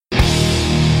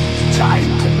Time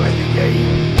to play the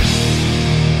game.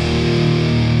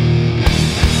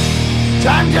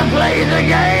 Time to play the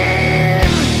game.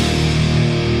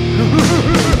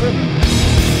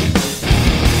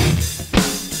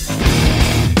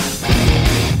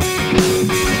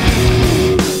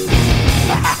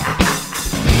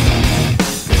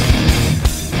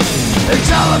 It's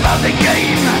all about the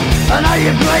game and how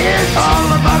you play it.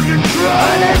 All about control,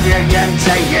 and if you can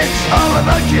take it. All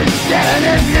about your debt, and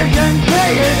if you can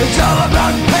pay it. It's all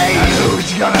about pay, and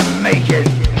who's gonna make it?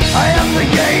 I am the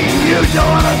game, you don't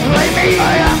wanna play me.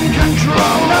 I am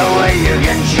control, no way you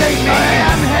can shake me. I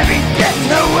am heavy debt,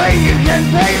 no way you can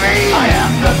pay me. I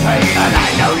am the pain, and I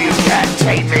know you can't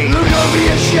take me. Look over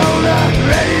your shoulder,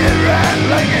 ready to run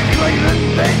like a Cleveland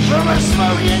bitch from a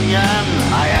smoking gun.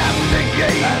 I am the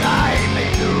game, and I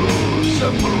make the rules,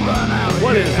 so move on out.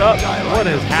 What is up? What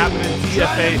is happening,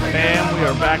 TFA fam? We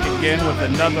are back again with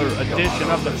another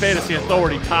edition of the Fantasy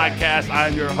Authority podcast.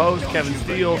 I'm your host, Kevin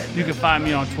Steele. You can find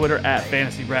me on Twitter at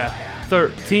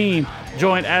FantasyBrad13.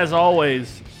 Joined, as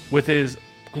always, with his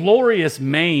glorious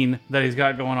mane that he's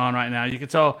got going on right now. You can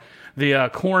tell the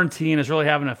quarantine is really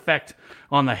having an effect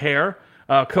on the hair.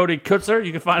 Cody Kutzer,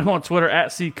 you can find him on Twitter at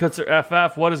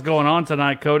CKutzerFF. What is going on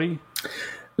tonight, Cody?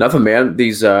 Nothing, man.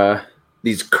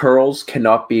 These curls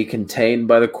cannot be contained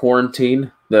by the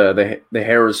quarantine. The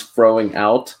hair is throwing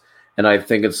out, and I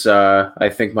think I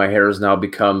think my hair has now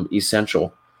become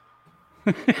essential.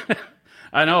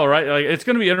 I know, right? Like, it's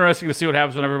going to be interesting to see what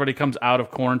happens when everybody comes out of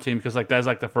quarantine, because that's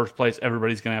the first place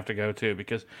everybody's going to have to go to,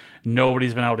 because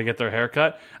nobody's been able to get their hair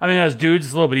cut. I mean, as dudes,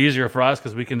 it's a little bit easier for us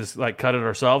because we can just cut it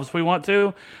ourselves if we want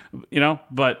to,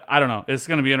 But I don't know. It's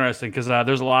going to be interesting because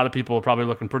there's a lot of people probably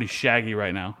looking pretty shaggy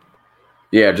right now.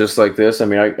 Yeah, just like this. I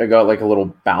mean, I got a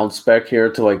little bounce back here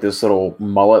to this little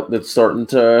mullet that's starting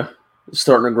to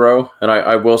grow. And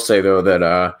I will say though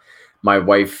that my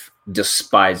wife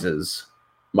despises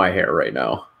my hair right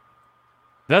now.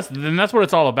 That's what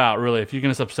it's all about, really. If you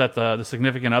can just upset the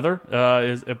significant other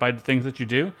is by the things that you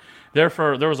do. There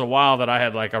was a while that I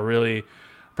had a really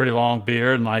pretty long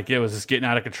beard, and it was just getting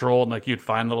out of control, and you'd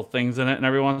find little things in it, and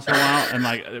every once in a while,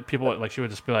 and people she would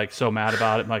just be so mad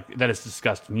about it, that is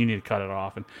disgusting. You need to cut it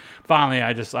off. And finally,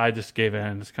 I just gave in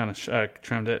and just kind of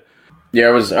trimmed it. Yeah,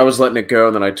 I was letting it go,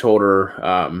 and then I told her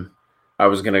I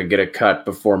was gonna get it cut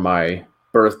before my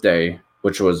birthday,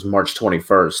 which was March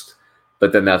 21st.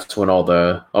 But then that's when all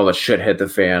the shit hit the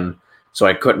fan, so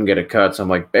I couldn't get it cut. So I'm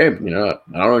like, babe, I don't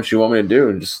know what you want me to do,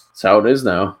 and just it's how it is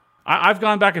now. I've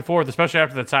gone back and forth, especially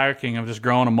after the Tiger King, of just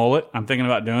growing a mullet. I'm thinking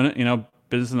about doing it,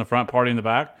 business in the front, party in the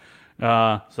back.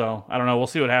 So I don't know. We'll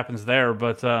see what happens there.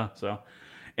 But so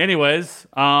anyways,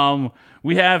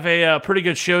 we have a pretty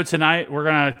good show tonight. We're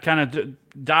going to kind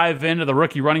of dive into the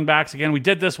rookie running backs again. We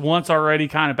did this once already,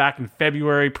 kind of back in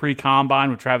February,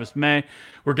 pre-combine with Travis May.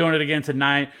 We're doing it again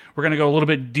tonight. We're going to go a little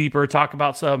bit deeper, talk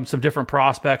about some different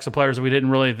prospects, some players that we didn't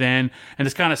really then, and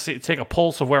just kind of take a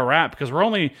pulse of where we're at, because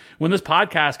when this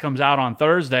podcast comes out on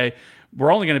Thursday,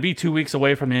 we're only going to be 2 weeks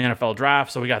away from the NFL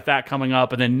draft, so we got that coming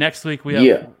up. And then next week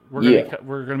we're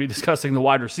going to be discussing the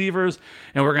wide receivers,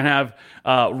 and we're going to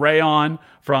have Ray on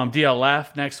from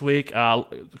DLF next week.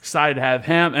 Excited to have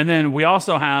him. And then we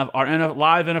also have our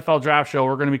live NFL draft show.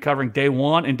 We're going to be covering day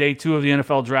 1 and day 2 of the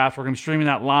NFL draft. We're going to be streaming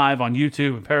that live on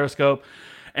YouTube and Periscope.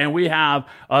 And we have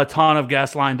a ton of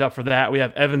guests lined up for that. We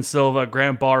have Evan Silva,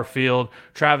 Grant Barfield,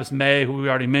 Travis May, who we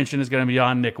already mentioned is going to be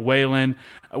on, Nick Whalen.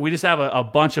 We just have a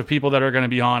bunch of people that are going to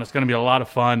be on. It's going to be a lot of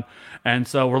fun. And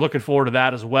so we're looking forward to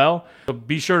that as well. So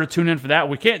be sure to tune in for that.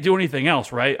 We can't do anything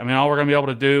else, right? I mean, all we're going to be able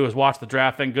to do is watch the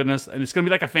draft, thank goodness. And it's going to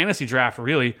be like a fantasy draft,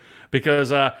 really, because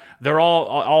they're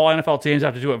all NFL teams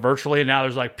have to do it virtually. And now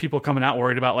there's people coming out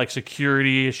worried about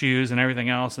security issues and everything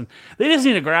else. And they just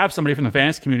need to grab somebody from the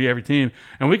fantasy community, every team,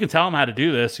 and we can tell them how to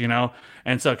do this,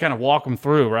 and so kind of walk them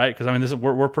through, right? Because I mean,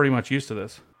 we're pretty much used to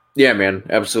this. Yeah, man,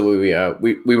 absolutely.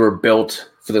 We were built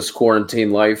for this quarantine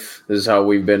life. This is how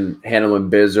we've been handling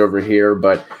biz over here.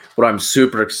 But what I'm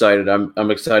super excited,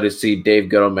 I'm excited to see Dave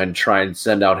Gettleman try and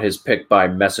send out his pick by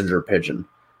messenger pigeon.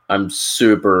 I'm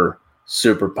super,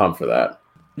 super pumped for that.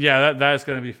 Yeah, that is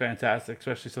going to be fantastic,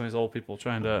 especially some of these old people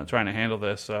trying to handle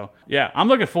this. So yeah, I'm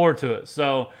looking forward to it.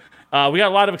 So we got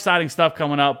a lot of exciting stuff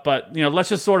coming up, but let's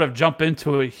just sort of jump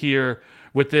into it here.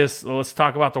 With this, let's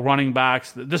talk about the running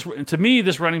backs. To me,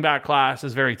 this running back class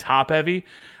is very top heavy.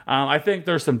 I think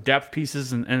there's some depth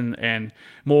pieces and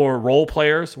more role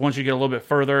players once you get a little bit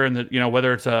further, and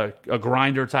whether it's a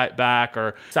grinder type back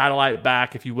or satellite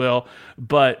back, if you will.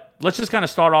 But let's just kind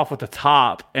of start off with the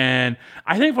top. And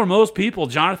I think for most people,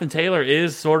 Jonathan Taylor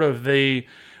is sort of the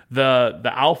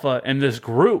alpha in this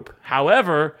group.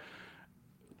 However,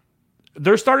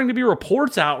 there's starting to be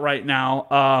reports out right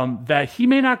now that he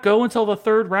may not go until the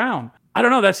third round. I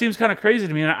don't know. That seems kind of crazy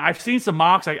to me. And I've seen some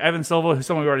mocks, like Evan Silva, who's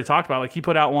someone we already talked about. Like, he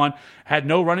put out one, had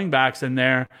no running backs in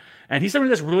there. And he's somebody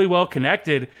that's really well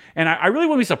connected. And I really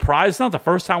wouldn't be surprised. It's not the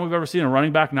first time we've ever seen a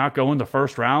running back not go in the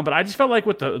first round. But I just felt like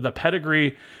with the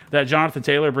pedigree that Jonathan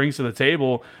Taylor brings to the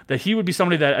table, that he would be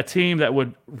somebody that a team that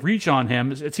would reach on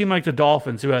him. It seemed like the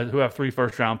Dolphins, who have 3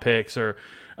 first-round picks, or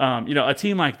a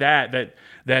team like that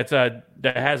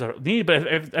has a need. But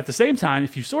at the same time,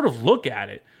 if you sort of look at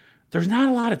it, there's not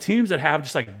a lot of teams that have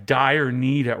just like dire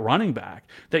need at running back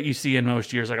that you see in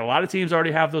most years. Like, a lot of teams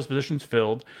already have those positions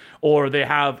filled, or they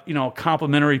have,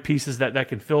 complementary pieces that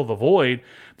can fill the void.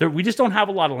 We just don't have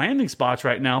a lot of landing spots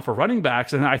right now for running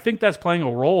backs. And I think that's playing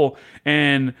a role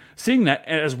in seeing that,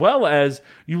 as well as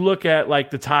you look at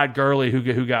like the Todd Gurley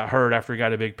who got hurt after he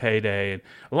got a big payday. And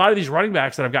a lot of these running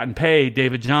backs that have gotten paid,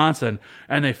 David Johnson,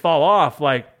 and they fall off,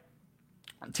 like,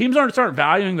 teams aren't starting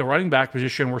valuing the running back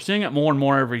position. We're seeing it more and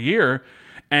more every year.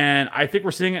 And I think we're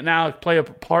seeing it now play a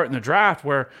part in the draft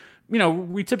where,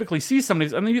 we typically see some of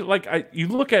these. I mean, you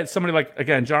look at somebody like,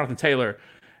 again, Jonathan Taylor,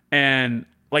 and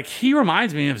like, he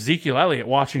reminds me of Ezekiel Elliott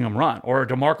watching him run, or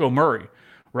DeMarco Murray,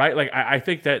 right? Like, I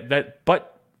think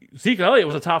but Ezekiel Elliott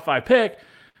was a top 5 pick.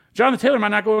 Jonathan Taylor might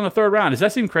not go in the third round. Does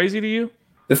that seem crazy to you?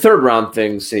 The third round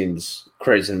thing seems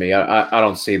crazy to me. I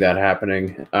don't see that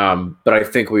happening. But I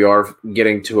think we are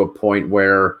getting to a point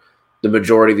where the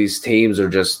majority of these teams are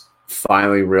just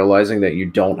finally realizing that you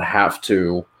don't have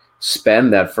to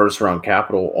spend that first round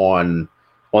capital on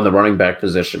the running back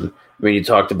position. I mean, you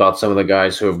talked about some of the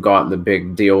guys who have gotten the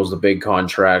big deals, the big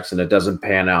contracts, and it doesn't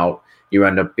pan out. You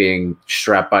end up being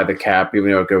strapped by the cap,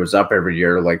 even though it goes up every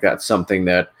year. Like, that's something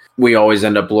that we always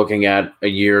end up looking at a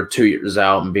year, 2 years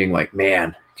out and being like,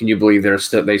 man, can you believe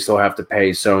they still have to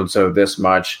pay so-and-so this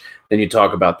much? Then you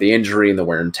talk about the injury and the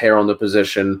wear and tear on the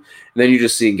position. And then you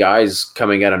just see guys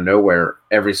coming out of nowhere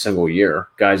every single year,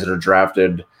 guys that are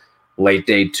drafted late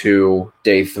day 2,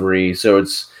 day 3. So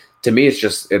to me,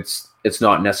 it's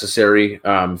not necessary.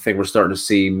 I think we're starting to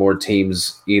see more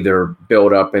teams either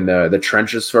build up in the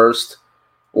trenches first,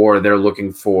 or they're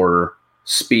looking for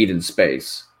speed and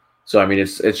space. So, I mean,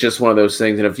 it's just one of those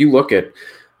things. And if you look at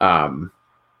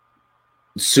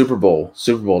Super Bowl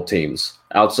teams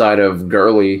outside of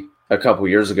Gurley a couple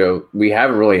years ago, we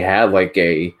haven't really had like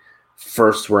a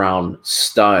first round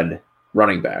stud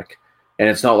running back. And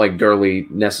it's not like Gurley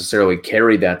necessarily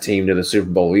carried that team to the Super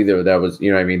Bowl either. That was,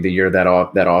 the year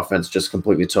that offense just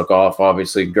completely took off.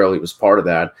 Obviously, Gurley was part of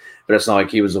that, but it's not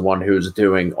like he was the one who was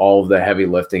doing all of the heavy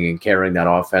lifting and carrying that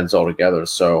offense all together.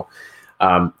 So,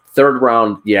 third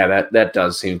round, yeah, that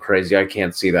does seem crazy. I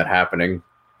can't see that happening.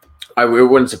 It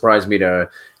wouldn't surprise me to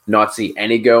not see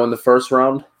any go in the first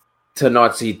round, to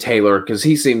not see Taylor, because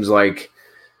he seems like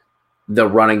the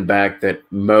running back that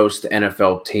most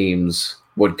NFL teams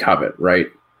would covet, right?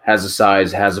 Has the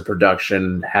size, has the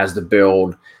production, has the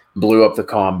build, blew up the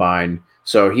combine.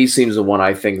 So he seems the one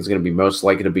I think is going to be most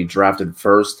likely to be drafted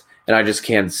first. And I just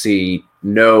can't see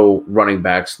no running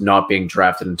backs not being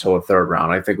drafted until the third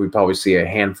round. I think we probably see a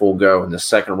handful go in the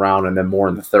second round and then more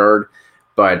in the third.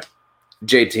 But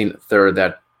JT in the third,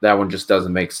 that one just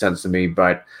doesn't make sense to me.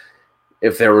 But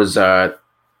if there was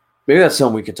maybe that's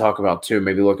something we could talk about too.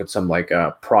 Maybe look at some like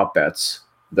prop bets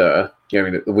the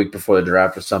week before the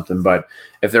draft or something. But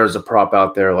if there's a prop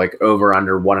out there like over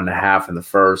under 1.5 in the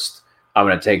first, I'm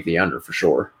going to take the under for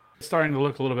sure. It's starting to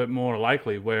look a little bit more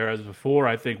likely, whereas before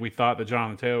I think we thought that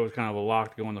Jonathan Taylor was kind of a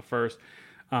lock to go in the first.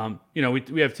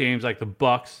 We have teams like the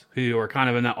Bucks who are kind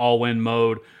of in that all-win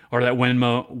mode, or that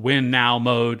win now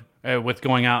mode with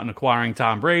going out and acquiring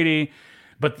Tom Brady.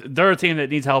 But they're a team that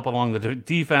needs help along the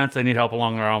defense. They need help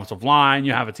along their offensive line.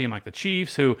 You have a team like the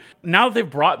Chiefs who, now that they've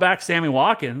brought back Sammy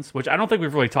Watkins, which I don't think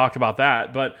we've really talked about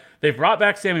that, but they've brought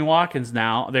back Sammy Watkins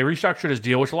now. They restructured his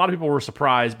deal, which a lot of people were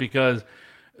surprised because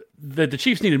the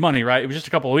Chiefs needed money, right? It was just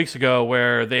a couple of weeks ago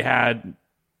where they had,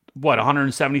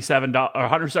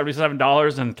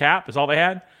 $177 in cap is all they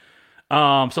had.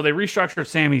 So they restructured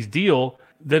Sammy's deal.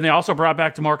 Then they also brought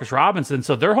back Demarcus Robinson.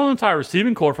 So their whole entire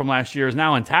receiving core from last year is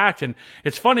now intact. And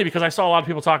it's funny because I saw a lot of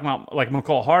people talking about like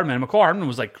McCall Hardman. McCall Hardman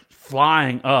was like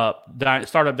flying up,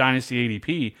 startup dynasty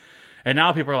ADP. And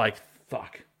now people are like,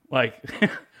 fuck. Like,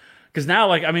 because now,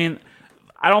 like, I mean,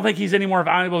 I don't think he's any more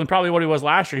valuable than probably what he was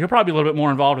last year. He'll probably be a little bit more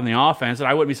involved in the offense. And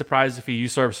I wouldn't be surprised if he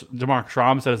usurps Demarcus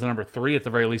Robinson as the number 3 at the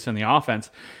very least in the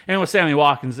offense. And with Sammy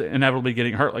Watkins inevitably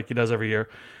getting hurt like he does every year.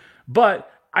 But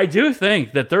I do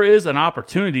think that there is an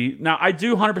opportunity. Now, I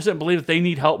do 100% believe that they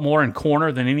need help more in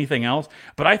corner than anything else.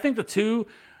 But I think the two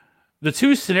the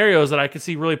two scenarios that I could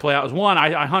see really play out is one,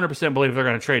 I 100% believe they're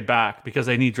going to trade back because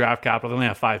they need draft capital. They only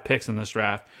have 5 picks in this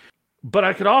draft. But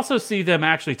I could also see them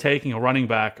actually taking a running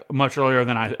back much earlier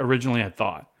than I originally had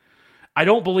thought. I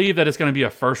don't believe that it's going to be a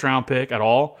first-round pick at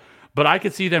all, but I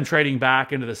could see them trading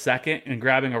back into the second and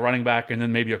grabbing a running back and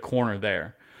then maybe a corner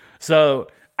there. So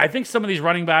I think some of these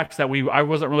running backs that I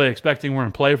wasn't really expecting were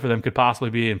in play for them could possibly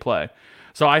be in play.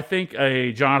 So I think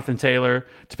a Jonathan Taylor,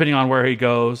 depending on where he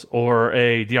goes, or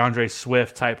a DeAndre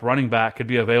Swift type running back could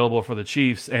be available for the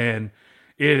Chiefs, and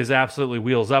it is absolutely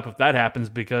wheels up if that happens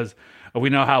because we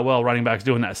know how well running backs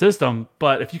do in that system.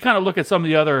 But if you kind of look at some of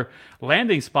the other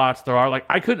landing spots there are, like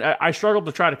I struggled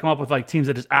to try to come up with like teams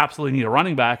that just absolutely need a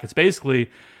running back. It's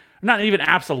basically not even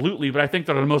absolutely, but I think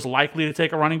they're the most likely to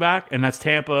take a running back, and that's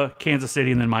Tampa, Kansas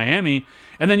City, and then Miami.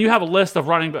 And then you have a list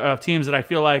of teams that I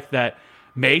feel like that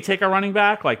may take a running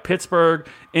back, like Pittsburgh,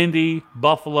 Indy,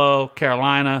 Buffalo,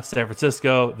 Carolina, San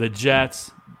Francisco, the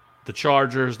Jets, the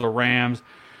Chargers, the Rams,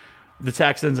 the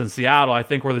Texans, and Seattle. I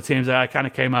think were the teams that I kind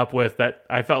of came up with that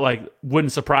I felt like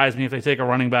wouldn't surprise me if they take a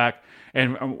running back,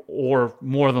 or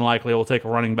more than likely will take a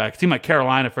running back. A team like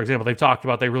Carolina, for example, they've talked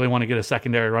about they really want to get a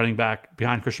secondary running back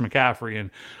behind Christian McCaffrey,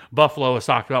 and Buffalo has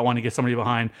talked about wanting to get somebody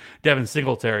behind Devin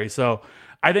Singletary. So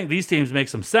I think these teams make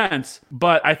some sense,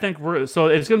 but I think so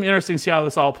it's going to be interesting to see how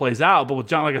this all plays out. But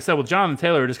with like I said, with Jonathan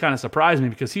Taylor, it just kind of surprised me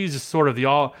because he's just sort of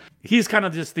he's kind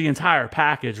of just the entire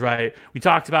package, right? We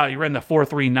talked about he ran the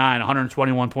 4.39,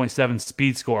 121.7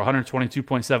 speed score,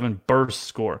 122.7 burst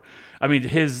score. I mean,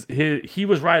 he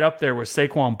was right up there with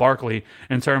Saquon Barkley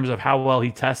in terms of how well he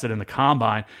tested in the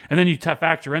combine. And then you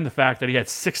factor in the fact that he had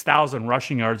 6,000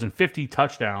 rushing yards and 50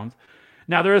 touchdowns.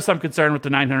 Now, there is some concern with the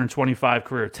 925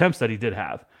 career attempts that he did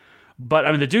have. But,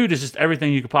 I mean, the dude is just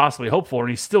everything you could possibly hope for, and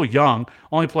he's still young,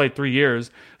 only played 3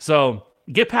 years. So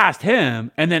get past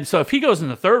him, and then so if he goes in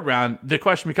the third round, the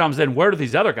question becomes then where do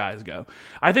these other guys go?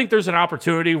 I think there's an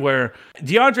opportunity where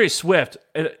DeAndre Swift,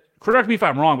 correct me if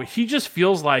I'm wrong, but he just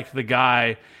feels like the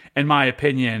guy, in my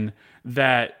opinion,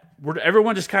 that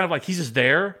everyone just kind of like he's just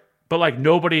there. But like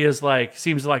nobody is like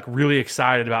seems like really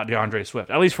excited about DeAndre Swift,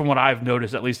 at least from what I've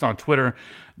noticed, at least on Twitter,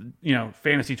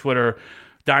 fantasy Twitter,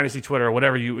 dynasty Twitter, what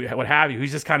have you.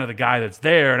 He's just kind of the guy that's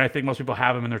there, and I think most people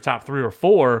have him in their top 3 or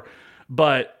 4.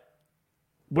 But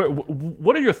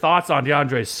what are your thoughts on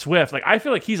DeAndre Swift? Like I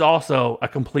feel like he's also a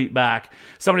complete back,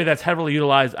 somebody that's heavily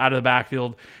utilized out of the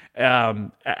backfield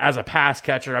as a pass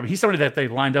catcher. I mean, he's somebody that they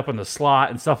lined up in the slot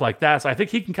and stuff like that. So I think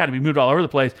he can kind of be moved all over the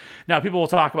place. Now, people will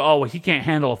talk about, he can't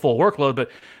handle a full workload, but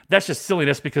that's just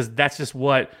silliness because that's just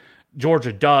what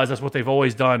Georgia does. That's what they've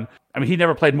always done. I mean, he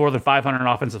never played more than 500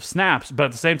 offensive snaps, but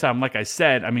at the same time, like I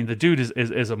said, I mean, the dude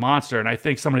is a monster, and I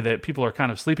think somebody that people are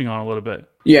kind of sleeping on a little bit.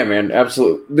 Yeah, man,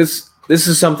 absolutely. This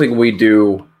is something we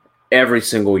do every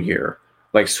single year.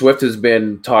 Like Swift has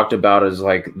been talked about as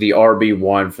like the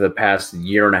RB1 for the past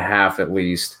year and a half at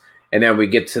least. And then we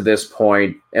get to this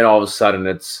point and all of a sudden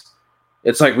it's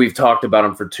like we've talked about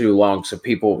him for too long. So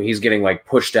he's getting like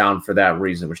pushed down for that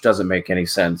reason, which doesn't make any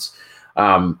sense.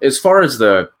 As far as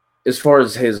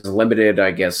his limited,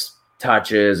 I guess,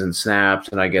 touches and snaps,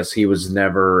 and I guess he was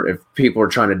never, if people are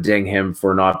trying to ding him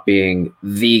for not being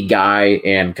the guy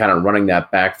and kind of running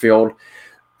that backfield,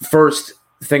 first,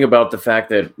 think about the fact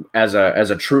that as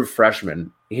a true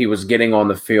freshman, he was getting on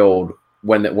the field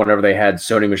whenever they had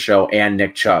Sony Michel and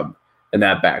Nick Chubb in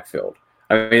that backfield.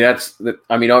 I mean,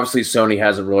 obviously Sony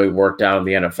hasn't really worked out in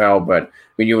the NFL, but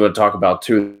when you would talk about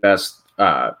two of the best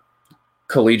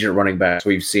collegiate running backs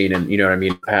we've seen in,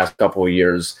 the past couple of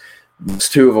years, it's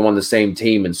two of them on the same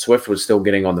team, and Swift was still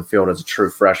getting on the field as a true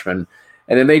freshman.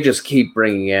 And then they just keep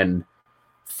bringing in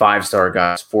 5-star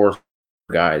guys, 4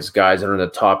 guys that are in the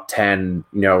top 10,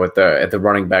 at the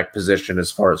running back position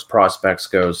as far as prospects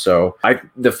go. So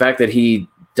the fact that he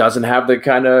doesn't have the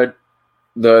kind of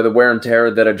the wear and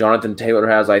tear that a Jonathan Taylor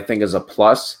has, I think is a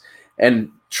plus. And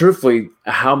truthfully,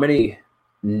 how many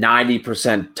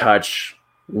 90% touch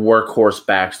workhorse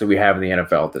backs do we have in the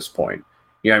NFL at this point?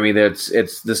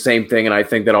 It's the same thing, and I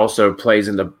think that also plays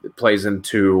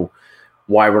into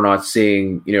why we're not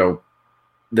seeing,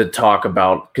 the talk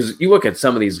about, because you look at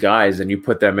some of these guys and you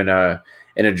put them in a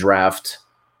draft,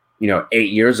 8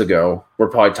 years ago, we're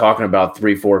probably talking about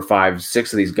 3, 4, 5,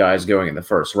 6 of these guys going in the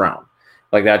first round.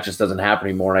 Like that just doesn't happen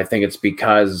anymore. And I think it's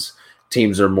because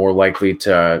teams are more likely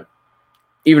to,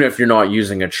 even if you're not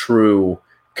using a true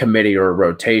committee or a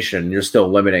rotation, you're still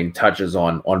limiting touches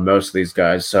on most of these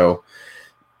guys. So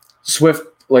Swift,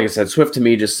 like I said, Swift to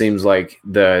me just seems like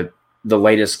the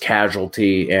latest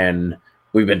casualty, and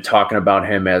we've been talking about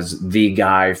him as the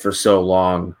guy for so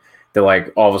long that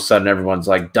like all of a sudden everyone's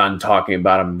like done talking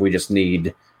about him. We just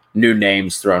need new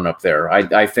names thrown up there.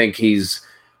 I think he's,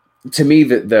 to me,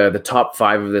 the top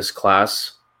 5 of this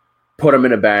class. Put them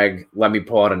in a bag. Let me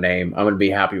pull out a name. I'm going to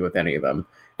be happy with any of them.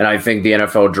 And I think the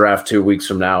NFL draft 2 weeks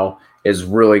from now is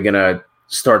really going to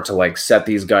start to like set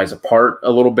these guys apart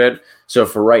a little bit. So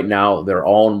for right now, they're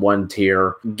all in one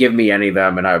tier. Give me any of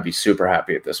them, and I would be super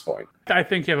happy at this point. I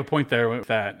think you have a point there with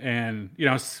that. And,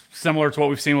 similar to what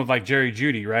we've seen with like Jerry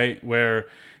Jeudy, right? Where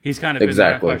he's kind of been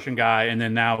that question guy, and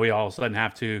then now we all of a sudden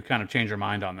have to kind of change our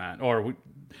mind on that. Or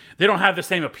they don't have the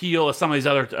same appeal as some of these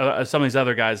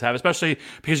other guys have, especially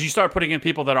because you start putting in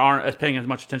people that aren't paying as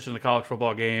much attention to the college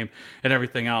football game and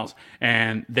everything else,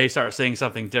 and they start seeing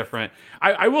something different.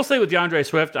 I will say with DeAndre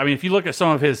Swift, I mean, if you look at some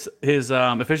of his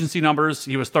efficiency numbers,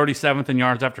 he was 37th in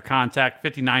yards after contact,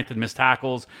 59th in missed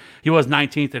tackles. He was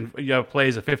 19th in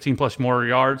plays of 15 plus more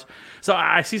yards. So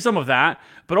I see some of that.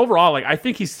 But overall, like I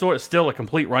think he's still a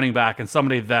complete running back and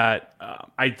somebody that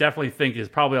I definitely think is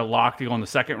probably a lock to go in the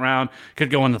second round,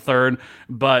 could go in the third.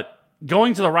 But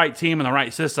going to the right team and the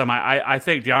right system, I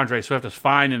think DeAndre Swift is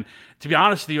fine. And to be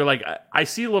honest with you, like I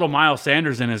see a little Miles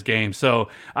Sanders in his game, so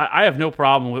I have no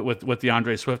problem with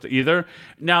DeAndre Swift either.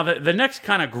 Now, the next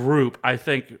kind of group, I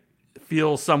think,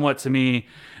 feels somewhat to me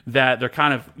that they're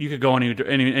kind of, you could go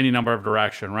any number of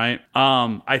direction, right?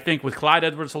 I think with Clyde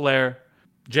Edwards-Helaire,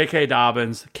 J.K.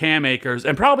 Dobbins, Cam Akers,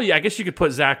 and probably, I guess you could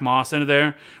put Zach Moss into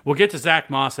there. We'll get to Zach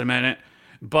Moss in a minute.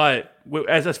 But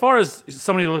as far as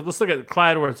somebody, let's look at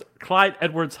Clyde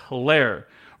Edwards-Helaire,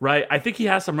 right? I think he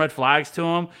has some red flags to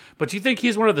him, but do you think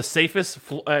he's one of the safest,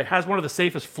 has one of the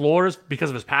safest floors because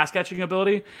of his pass catching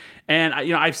ability? And,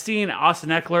 I've seen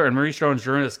Austin Eckler and Maurice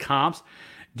Jones-Drew as comps.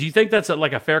 Do you think that's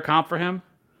like a fair comp for him?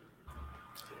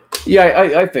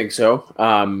 Yeah, I think so.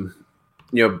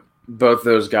 Both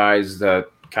those guys, the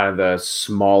kind of the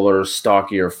smaller,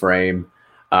 stockier frame.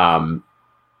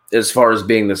 As far as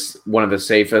being one of the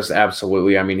safest,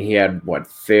 absolutely. I mean, he had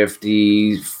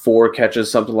 54 catches,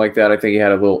 something like that. I think he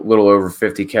had a little over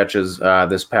 50 catches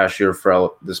this past year for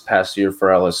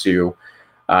LSU.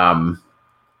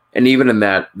 And even in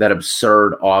that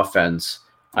absurd offense,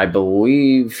 I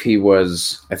believe he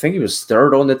was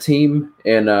third on the team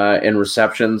in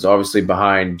receptions, obviously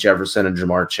behind Jefferson and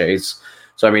Jamar Chase.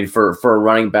 So, I mean, for a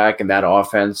running back in that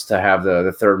offense to have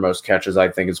the third most catches, I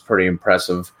think is pretty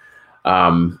impressive.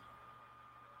 He's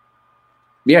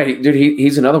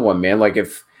another one, man. Like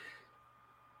if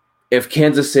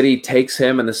Kansas City takes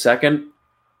him in the second,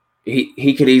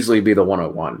 he could easily be the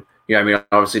 101. I mean,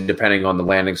 obviously depending on the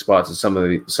landing spots of some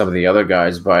of the other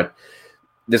guys, but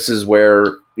this is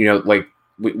where, like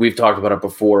we've talked about it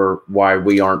before, why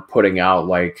we aren't putting out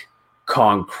like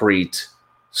concrete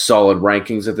solid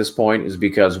rankings at this point is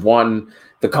because, one,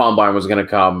 the combine was going to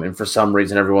come, and for some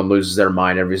reason everyone loses their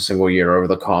mind every single year over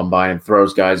the combine and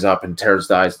throws guys up and tears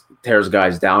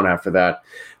guys down after that.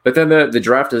 But then the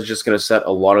draft is just going to set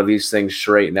a lot of these things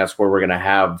straight, and that's where we're going to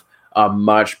have a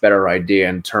much better idea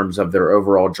in terms of their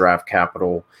overall draft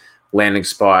capital, landing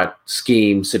spot,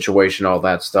 scheme, situation, all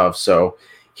that stuff. So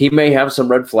he may have some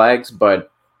red flags, but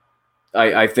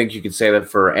I think you could say that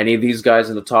for any of these guys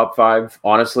in the top 5,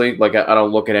 honestly. Like, I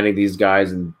don't look at any of these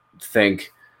guys and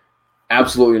think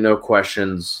absolutely no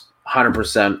questions,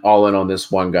 100% all in on this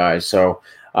one guy. So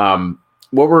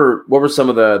what were some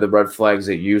of the red flags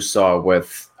that you saw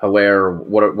with Helaire?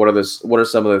 What are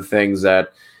some of the things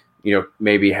that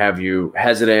maybe have you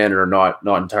hesitant or not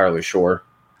entirely sure?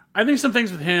 I think some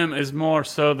things with him is more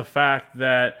so the fact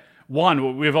that,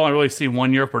 one, we've only really seen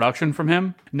 1 year of production from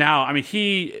him. Now, I mean,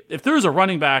 if there was a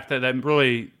running back that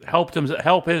really help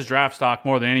his draft stock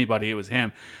more than anybody, it was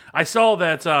him. I saw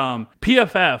that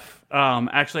PFF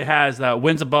actually has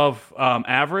wins above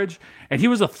average, and he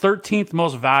was the 13th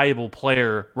most valuable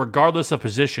player, regardless of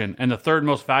position, and the 3rd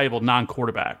most valuable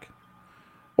non-quarterback.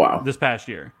 Wow! This past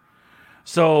year.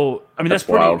 So, I mean, that's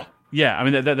pretty wild. Yeah, I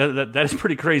mean that is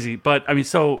pretty crazy. But I mean,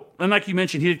 so, and like you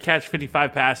mentioned, he did catch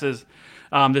 55 passes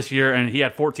this year, and he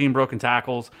had 14 broken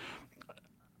tackles,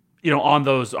 on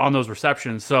those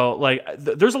receptions. So like,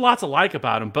 there's a lot to like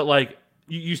about him, but like,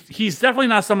 he's definitely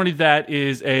not somebody that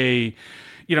is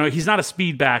he's not a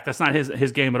speed back. That's not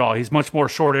his game at all. He's much more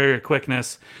short area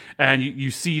quickness, and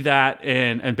you see that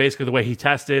and basically the way he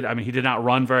tested. I mean, he did not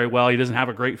run very well. He doesn't have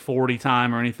a great 40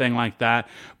 time or anything like that.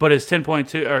 But his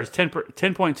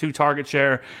 10.2 target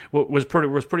share was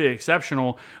pretty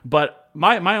exceptional. But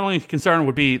my only concern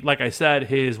would be, like I said,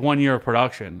 his 1 year of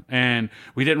production, and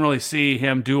we didn't really see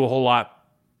him do a whole lot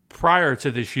prior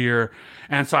to this year.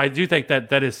 And so I do think that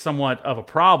that is somewhat of a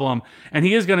problem. And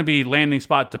he is going to be landing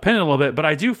spot dependent a little bit, but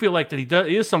I do feel like that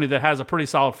he is somebody that has a pretty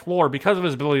solid floor because of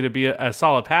his ability to be a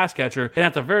solid pass catcher. And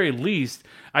at the very least,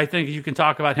 I think you can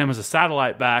talk about him as a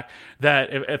satellite back, that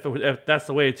if that's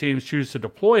the way teams choose to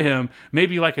deploy him,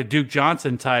 maybe like a Duke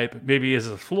Johnson type, maybe is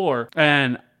a floor.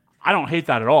 And I don't hate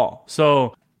that at all.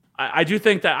 So I do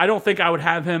think that I don't think I would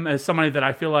have him as somebody that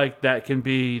I feel like that can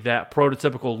be that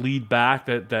prototypical lead back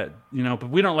that but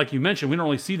we don't, like you mentioned, we don't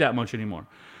really see that much anymore.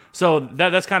 So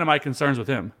that's kind of my concerns with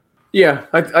him. Yeah,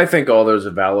 I think all those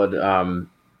are valid.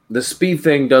 The speed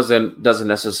thing doesn't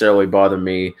necessarily bother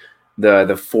me.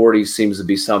 The 40 seems to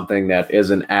be something that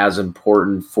isn't as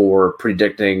important for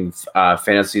predicting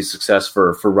fantasy success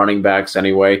for running backs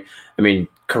anyway. I mean,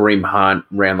 Kareem Hunt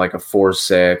ran like a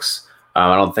 4.6.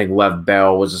 I don't think Lev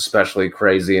Bell was especially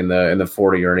crazy in the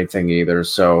 40 or anything either.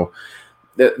 So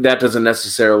that doesn't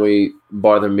necessarily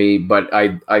bother me. But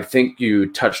I think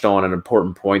you touched on an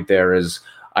important point there is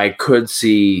I think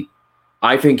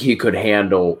he could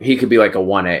be like a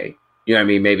 1A. You know what I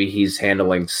mean? Maybe he's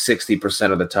handling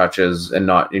 60% of the touches and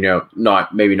not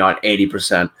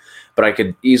 80%. But I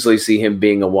could easily see him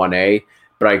being a 1A.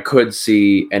 But I could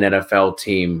see an NFL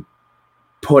team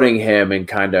putting him in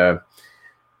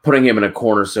a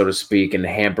corner, so to speak, and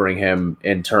hampering him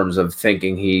in terms of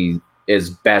thinking he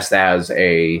is best as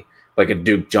a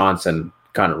Duke Johnson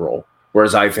kind of role.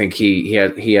 Whereas I think he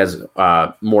has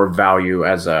more value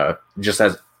as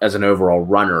an overall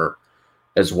runner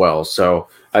as well. So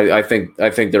I think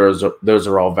those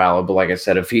are all valid. But like I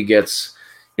said, if he gets,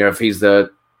 if he's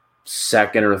the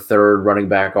second or third running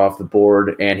back off the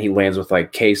board and he lands with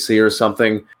like KC or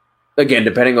something, again,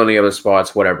 depending on the other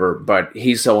spots, whatever, but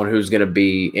he's someone who's going to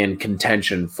be in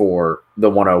contention for the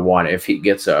 101 if he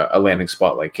gets a landing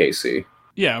spot like KC.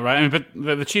 Yeah, right. I mean,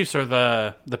 but the Chiefs are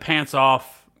the pants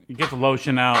off, you get the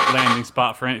lotion out landing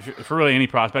spot for really any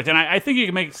prospect. And I think you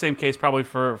can make the same case probably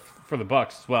for the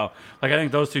Bucks as well. Like, I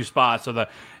think those two spots are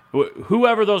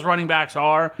whoever those running backs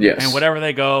are, yes, and whatever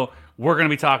they go, we're going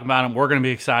to be talking about them. We're going to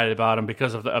be excited about them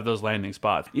because of those landing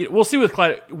spots. We'll see with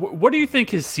Clyde. What do you think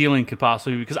his ceiling could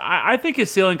possibly be? Because I think his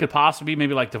ceiling could possibly be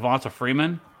maybe like Devonta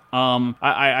Freeman.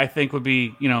 I think would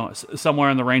be, somewhere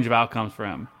in the range of outcomes for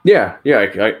him. Yeah,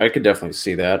 I could definitely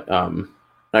see that.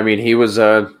 I mean, he was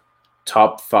a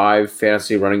top 5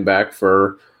 fantasy running back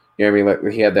for,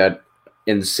 he had that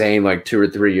insane 2 or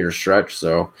 3 year stretch.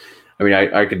 So, I mean,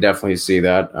 I could definitely see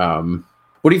that.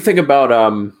 What do you think about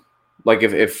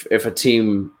if a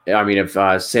team,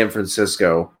 if San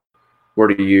Francisco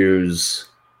were to use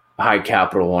high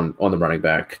capital on the running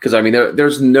back? Because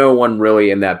there's no one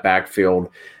really in that backfield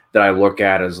that I look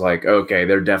at as okay,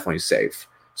 they're definitely safe.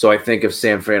 So I think if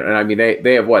San Fran, and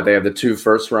they have what? They have the 2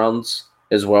 first rounds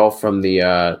as well from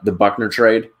the Buckner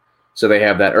trade. So they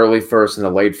have that early first and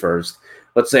the late first.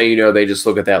 Let's say, they just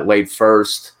look at that late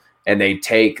first and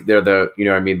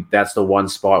that's the one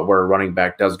spot where a running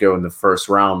back does go in the first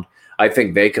round. I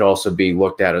think they could also be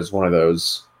looked at as one of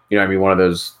those, one of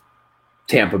those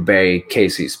Tampa Bay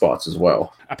KC spots as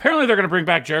well. Apparently they're going to bring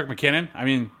back Jerick McKinnon.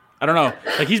 I don't know.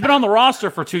 He's been on the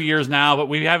roster for 2 years now, but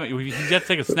he's yet to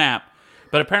take a snap.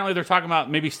 But apparently they're talking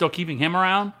about maybe still keeping him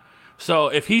around. So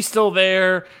if he's still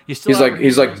there, he's like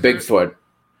Bigfoot.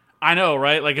 I know,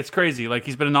 right? It's crazy.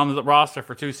 He's been on the roster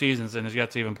for 2 seasons and has yet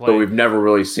to even play. But we've never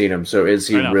really seen him. So is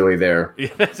he really there?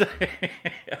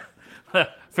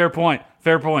 Fair point.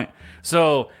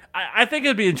 So I think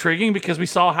it'd be intriguing because we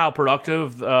saw how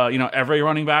productive, every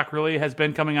running back really has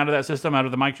been coming out of that system, out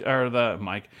of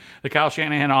the Kyle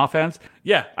Shanahan offense.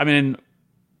 Yeah,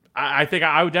 I think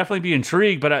I would definitely be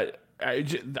intrigued, but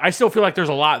I still feel like there's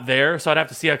a lot there, so I'd have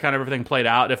to see how kind of everything played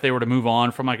out. If they were to move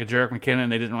on from a Jerick McKinnon,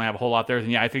 they didn't really have a whole lot there,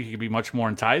 then I think you could be much more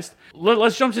enticed.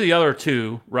 Let's jump to the other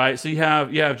 2, right? So you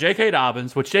have J.K.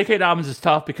 Dobbins, which J.K. Dobbins is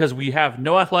tough because we have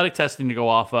no athletic testing to go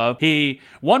off of.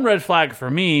 One red flag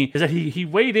for me is that he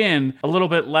weighed in a little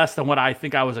bit less than what I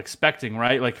think I was expecting,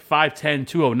 right? 5'10",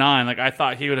 209. I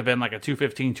thought he would have been a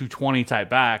 215, 220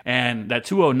 type back, and that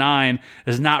 209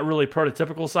 is not really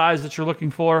prototypical size that you're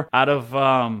looking for out of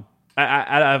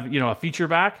a feature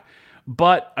back.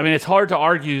 But it's hard to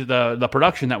argue the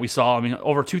production that we saw.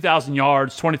 Over 2,000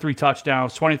 yards, 23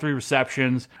 touchdowns, 23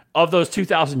 receptions. Of those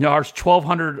 2,000 yards,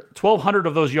 1,200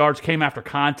 of those yards came after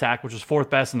contact, which was 4th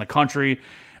best in the country.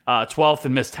 12th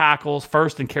in missed tackles,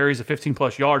 first in carries of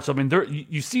 15-plus yards. So, I mean,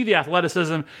 you see the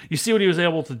athleticism. You see what he was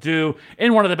able to do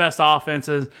in one of the best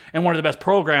offenses and one of the best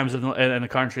programs in the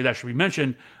country. That should be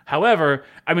mentioned. However,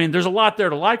 I mean, there's a lot there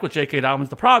to like with J.K. Dobbins.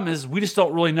 The problem is we just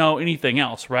don't really know anything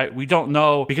else, right? We don't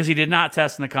know because he did not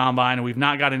test in the combine and we've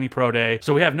not got any pro day.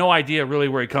 So we have no idea really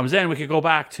where he comes in. We could go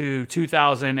back to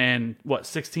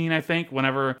 2016, I think,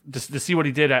 whenever just to see what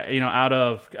he did out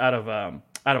of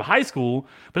high school,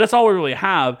 but that's all we really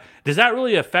have. Does that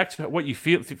really affect what you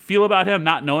feel about him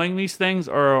not knowing these things,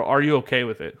 or are you okay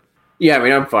with it? Yeah, I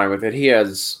mean, I'm fine with it. He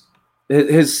has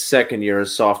his second year,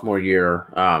 his sophomore year,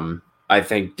 I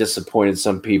think disappointed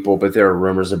some people, but there are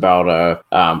rumors about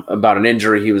an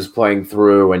injury he was playing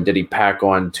through, and did he pack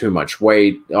on too much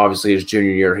weight? Obviously, his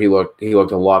junior year, he looked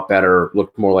a lot better,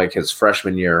 looked more like his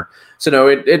freshman year. So no,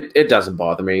 it doesn't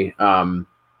bother me.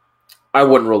 I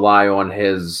wouldn't rely on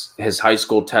his high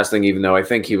school testing, even though I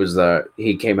think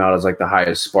he came out as like the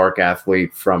highest spark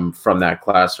athlete from that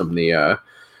class from the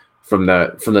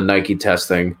Nike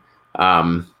testing.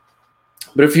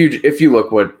 But if you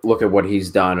look at what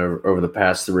he's done over the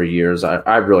past 3 years,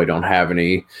 I really don't have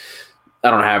any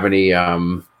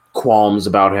qualms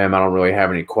about him. I don't really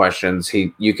have any questions.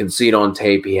 You can see it on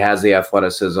tape. He has the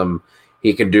athleticism.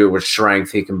 He can do it with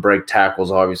strength. He can break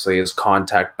tackles. Obviously, his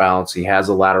contact balance. He has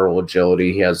a lateral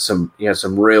agility. He has some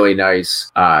really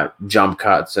nice jump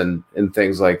cuts and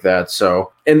things like that.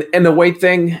 So, and the weight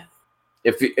thing,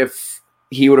 if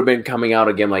he would have been coming out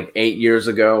again like 8 years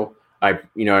ago,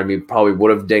 probably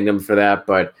would have dinged him for that.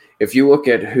 But if you look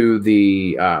at who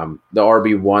the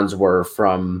RB1s were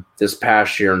from this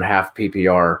past year in half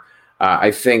PPR.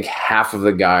 I think half of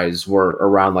the guys were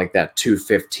around like that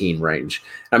 215 range.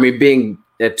 I mean, being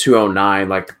at 209,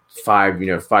 like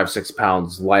 5-6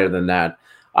 pounds lighter than that,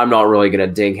 I'm not really going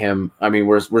to ding him. I mean,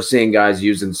 we're seeing guys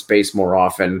using space more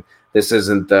often. This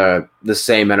isn't the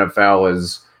same NFL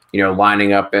as,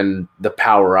 lining up in the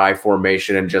power I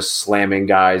formation and just slamming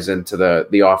guys into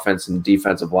the offense and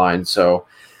defensive line. So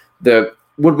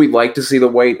would we like to see the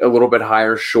weight a little bit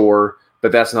higher? Sure.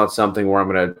 But that's not something where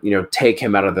I'm going to, take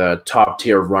him out of the top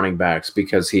tier of running backs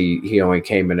because he only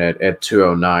came in at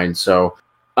 209. So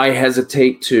I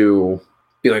hesitate to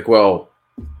be like, well,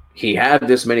 he had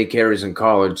this many carries in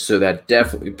college, so that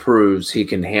definitely proves he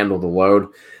can handle the load.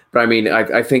 But I mean,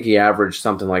 I think he averaged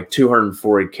something like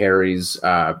 240 carries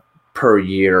per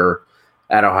year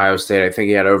at Ohio State. I think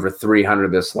he had over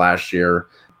 300 this last year.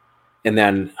 And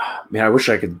then, man, I wish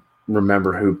I could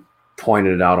remember who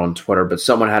pointed it out on Twitter, but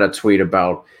someone had a tweet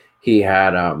about he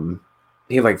had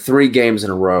like 3 games in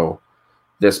a row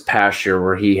this past year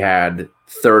where he had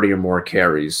 30 or more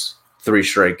carries, 3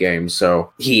 straight games.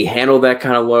 So he handled that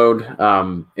kind of load.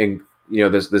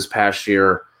 This past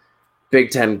year,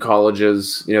 Big Ten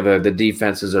colleges, the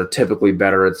defenses are typically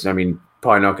better. It's,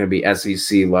 probably not going to be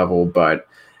SEC level, but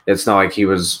it's not like he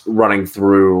was running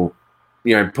through,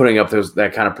 putting up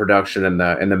that kind of production in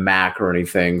the MAC or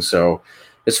anything. So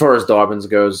as far as Dobbins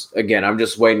goes, again, I'm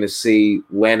just waiting to see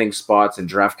landing spots and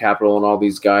draft capital and all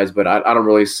these guys, but I don't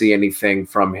really see anything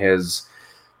from his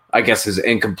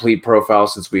incomplete profile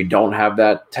since we don't have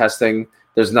that testing.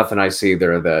 There's nothing I see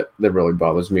there that really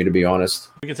bothers me, to be honest.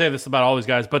 We can say this about all these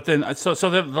guys, but then so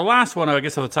the last one, I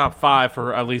guess, of the top 5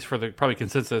 for at least for the probably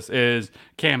consensus is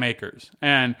Cam Akers,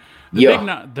 and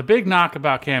the big knock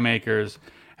about Cam Akers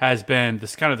has been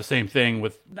this kind of the same thing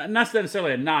with not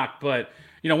necessarily a knock, but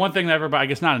one thing that everybody, I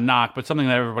guess not a knock, but something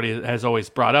that everybody has always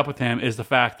brought up with him is the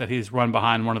fact that he's run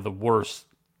behind one of the worst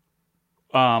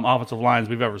offensive lines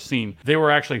we've ever seen. They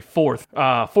were actually fourth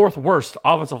worst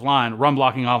offensive line, run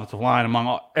blocking offensive line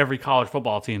among every college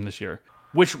football team this year.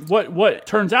 Which what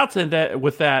turns out to that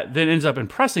with that then ends up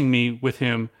impressing me with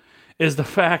him is the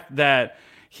fact that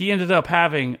he ended up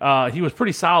having he was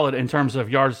pretty solid in terms of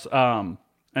yards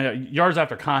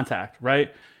after contact,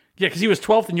 right? Yeah, because he was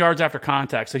 12th in yards after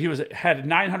contact, so he had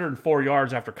 904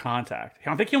 yards after contact.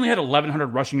 I think he only had 1,100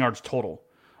 rushing yards total,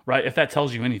 right? If that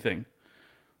tells you anything.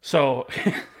 So,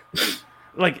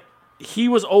 like, he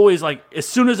was always like, as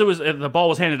soon as the ball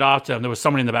was handed off to him, there was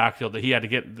somebody in the backfield that he had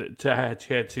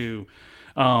to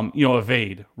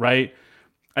evade, right?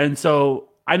 And so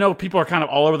I know people are kind of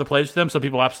all over the place with him. Some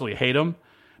people absolutely hate him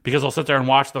because they'll sit there and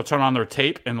watch. They'll turn on their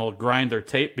tape and they'll grind their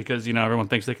tape because everyone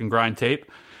thinks they can grind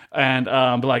tape. And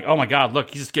be like, oh my God, look,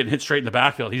 he's just getting hit straight in the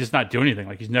backfield. He's just not doing anything.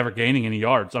 Like, he's never gaining any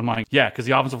yards. I'm like, yeah, because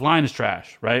the offensive line is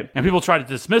trash, right? And people try to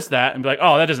dismiss that and be like,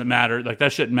 oh, that doesn't matter. Like,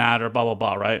 that shouldn't matter, blah, blah,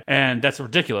 blah, right? And that's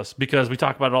ridiculous because we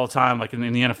talk about it all the time, like in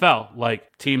the NFL,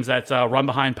 like teams that run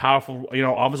behind powerful,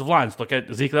 offensive lines. Look at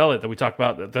Ezekiel Elliott that we talk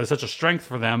about. That's such a strength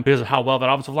for them because of how well that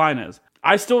offensive line is.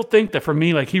 I still think that for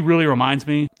me, like, he really reminds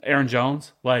me Aaron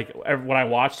Jones. Like when I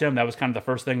watched him, that was kind of the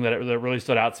first thing that really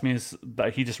stood out to me, is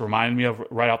that he just reminded me of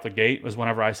right off the gate, was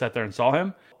whenever I sat there and saw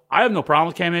him. I have no problem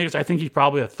with Cam Akers. I think he's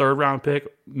probably a 3rd round pick,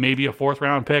 maybe a 4th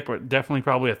round pick, but definitely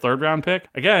probably a 3rd round pick.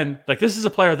 Again, like this is a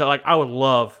player that like I would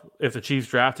love if the Chiefs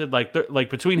drafted. Like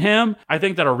between him, I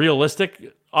think that are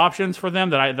realistic options for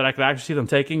them that I could actually see them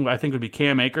taking, I think would be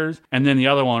Cam Akers, and then the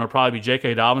other one would probably be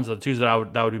J.K. Dobbins. The two that I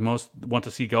would be most want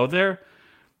to see go there.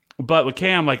 But with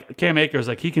Cam Akers,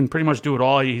 like he can pretty much do it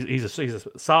all. He's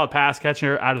a solid pass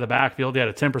catcher out of the backfield. He had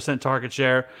a 10% target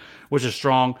share, which is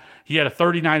strong. He had a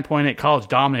 39.8 college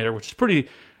dominator, which is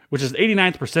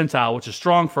 89th percentile, which is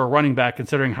strong for a running back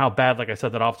considering how bad, like I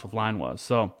said, that offensive line was.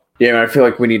 So yeah, I feel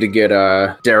like we need to get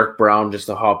Derek Brown just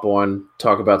to hop on,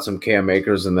 talk about some Cam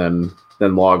Akers, and then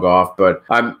log off. But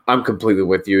I'm completely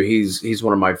with you. He's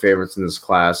one of my favorites in this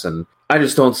class, and I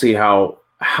just don't see how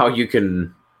you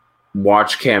can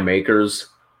watch Cam Akers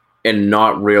and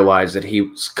not realize that he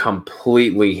was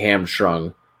completely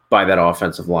hamstrung by that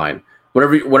offensive line.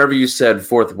 Whatever you said,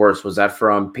 4th worst, was that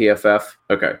from PFF?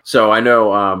 Okay. So I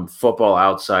know Football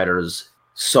Outsiders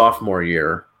sophomore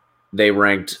year, they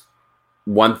ranked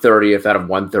 130th out of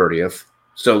 130th.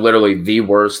 So literally the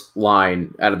worst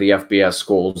line out of the FBS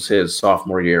schools his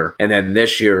sophomore year. And then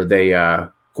this year they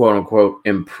quote unquote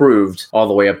improved all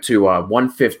the way up to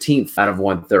 115th out of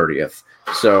 130th.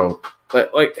 So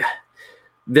like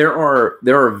there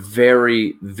are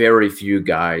very, very few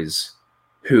guys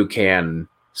who can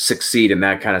succeed in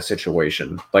that kind of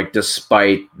situation, like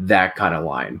despite that kind of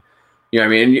line. You know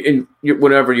what I mean? And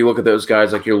whenever you look at those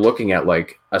guys, like you're looking at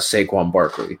like a Saquon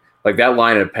Barkley. Like that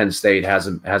line at Penn State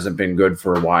hasn't been good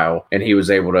for a while, and he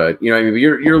was able to, you know what I mean?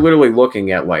 You're literally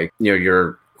looking at like, you know,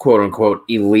 your quote unquote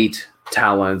elite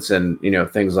talents and, you know,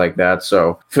 things like that.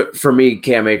 So for me,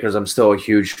 Cam Akers, I'm still a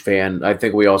huge fan. I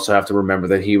think we also have to remember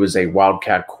that he was a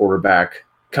Wildcat quarterback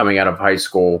coming out of high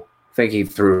school. I think he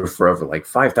threw for over like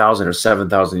 5,000 or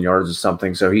 7,000 yards or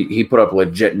something. So he put up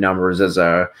legit numbers as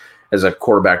a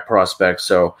quarterback prospect.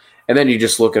 So, and then you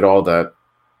just look at all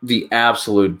the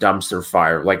absolute dumpster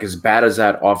fire. Like as bad as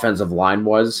that offensive line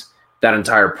was, that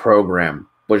entire program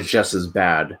was just as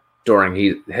bad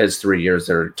during his 3 years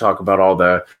there. Talk about all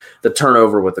the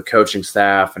turnover with the coaching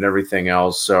staff and everything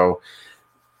else. So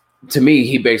to me,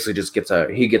 he basically just gets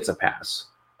a pass.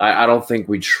 I don't think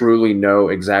we truly know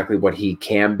exactly what he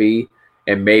can be.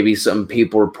 And maybe some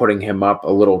people are putting him up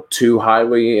a little too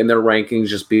highly in their rankings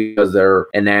just because they're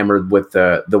enamored with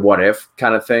the what if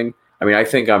kind of thing. I mean, I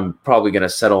think I'm probably going to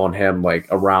settle on him like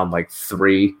around like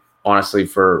 3, honestly,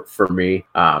 for me.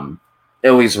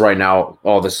 At least right now,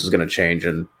 all this is going to change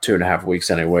in 2.5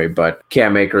 weeks anyway. But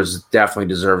Cam Akers definitely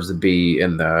deserves to be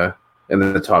in the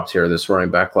top tier of this running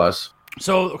back class.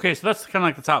 So that's kind of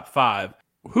like the top 5.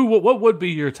 What would be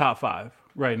your top 5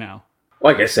 right now?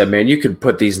 Like I said, man, you could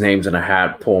put these names in a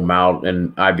hat, pull them out,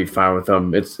 and I'd be fine with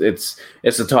them. It's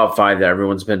the top 5 that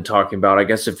everyone's been talking about. I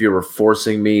guess if you were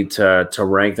forcing me to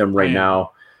rank them right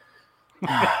now,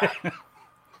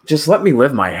 just let me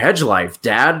live my hedge life,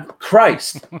 Dad.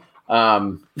 Christ. Probably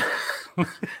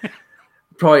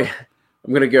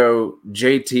I'm gonna go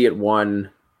JT at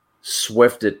 1,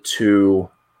 Swift at 2,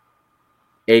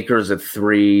 Akers at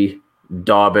 3,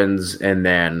 Dobbins, and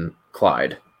then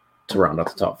Clyde to round out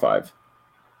the top 5.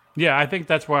 Yeah, I think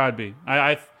that's where I'd be.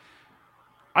 I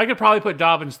could probably put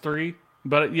Dobbins 3,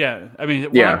 but yeah, I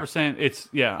mean, 100%.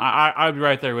 I'd be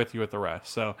right there with you with the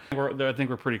rest. So I think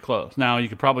we're pretty close. Now you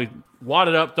could probably wad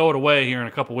it up, throw it away here in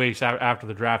a couple weeks after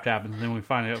the draft happens, and then we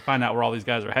find out where all these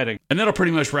guys are heading. And that'll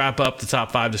pretty much wrap up the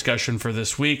top 5 discussion for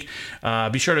this week.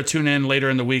 Be sure to tune in later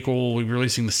in the week where we'll be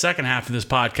releasing the second half of this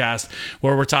podcast,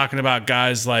 where we're talking about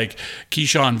guys like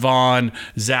Keyshawn Vaughn,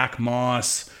 Zach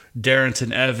Moss,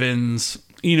 Darrington Evans,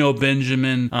 Eno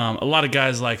Benjamin, a lot of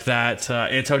guys like that.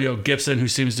 Antonio Gibson, who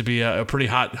seems to be a pretty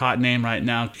hot name right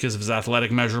now because of his athletic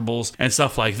measurables and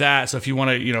stuff like that. So if you want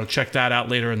to, check that out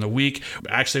later in the week.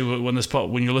 Actually,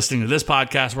 when you're listening to this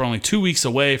podcast, we're only 2 weeks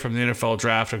away from the NFL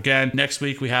draft. Again, next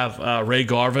week we have Ray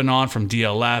Garvin on from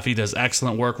DLF. He does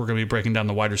excellent work. We're going to be breaking down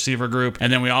the wide receiver group,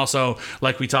 and then we also,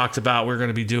 like we talked about, we're going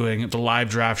to be doing the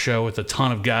live draft show with a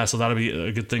ton of guests. So that'll be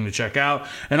a good thing to check out.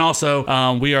 And also,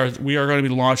 we are going to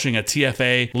be launching a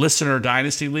TFA Listener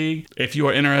Dynasty League. If you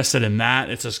are interested in that,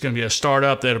 it's just going to be a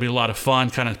startup. That'll be a lot of fun,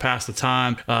 kind of pass the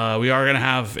time. We are going to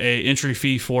have a entry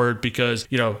fee for it because,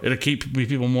 it'll keep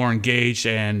people more engaged,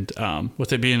 and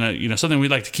with it being something we'd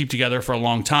like to keep together for a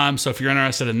long time. So if you're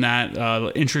interested in that,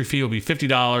 entry fee will be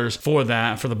 $50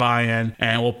 for the buy-in,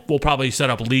 and we'll probably set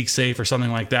up League Safe or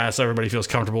something like that so everybody feels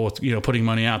comfortable with putting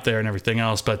money out there and everything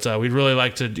else. But we'd really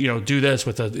like to do this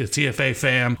with the TFA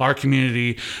fam, our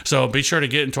community. So be sure to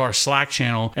get into our Slack channel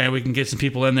channel, and we can get some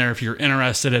people in there if you're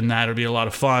interested in that. It'll be a lot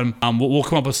of fun. We'll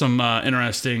come up with some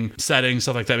interesting settings,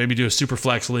 stuff like that. Maybe do a super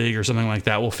flex league or something like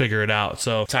that. We'll figure it out.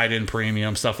 So tight end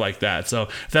premium, stuff like that. So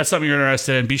if that's something you're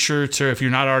interested in, be sure to, if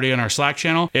you're not already in our Slack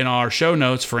channel, in our show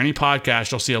notes for any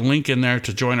podcast, you'll see a link in there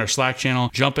to join our Slack channel.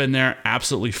 Jump in there,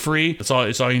 absolutely free. It's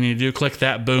all you need to do. Click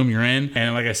that, boom, you're in.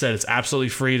 And like I said, it's absolutely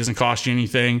free. It doesn't cost you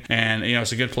anything. And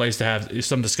it's a good place to have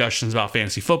some discussions about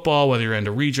fantasy football, whether you're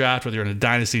into redraft, whether you're into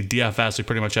dynasty, DFS. We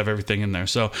pretty much have everything in there.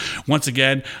 So once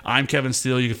again, I'm Kevin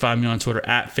Steele. You can find me on Twitter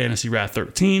at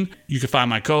FantasyRat13. You can find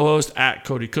my co-host at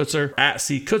Cody Kutzer, at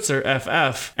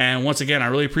CKutzerFF. And once again, I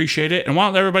really appreciate it. And why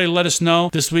don't everybody let us know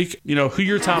this week, who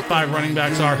your top 5 running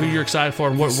backs are, who you're excited for,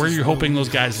 and where you're hoping those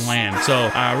guys land. So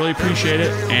I really appreciate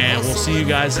it, and we'll see you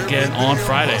guys again on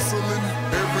Friday.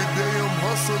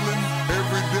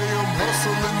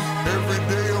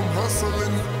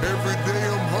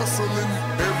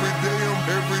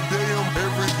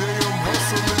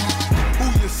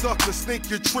 Suckers think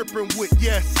you're tripping with,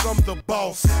 yes, I'm the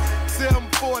boss.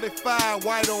 745,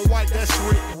 white on white, that's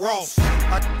Rick Ross.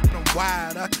 I keep them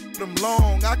wide, I keep them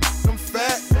long, I keep them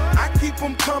fat. I keep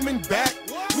them coming back,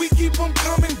 we keep them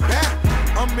coming back.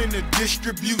 I'm in the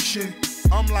distribution,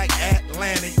 I'm like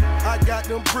Atlantic. I got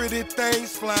them pretty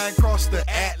things flying across the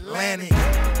Atlantic.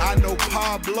 I know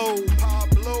Pablo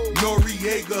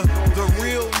Noriega, the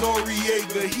real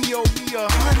Noriega. He owe me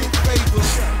 100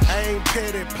 favors. I ain't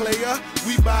petty player,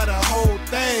 we buy the whole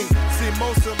thing. See,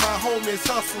 most of my homies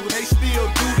hustle, they still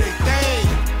do their thing.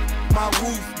 My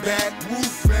roof back,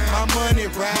 my money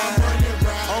ride.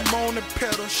 I'm on the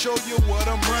pedal, show you what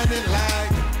I'm running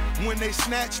like. When they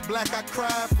snatch black, I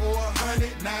cry for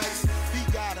 100 nights.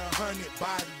 He got 100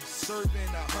 bodies, serving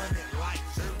 100 lives.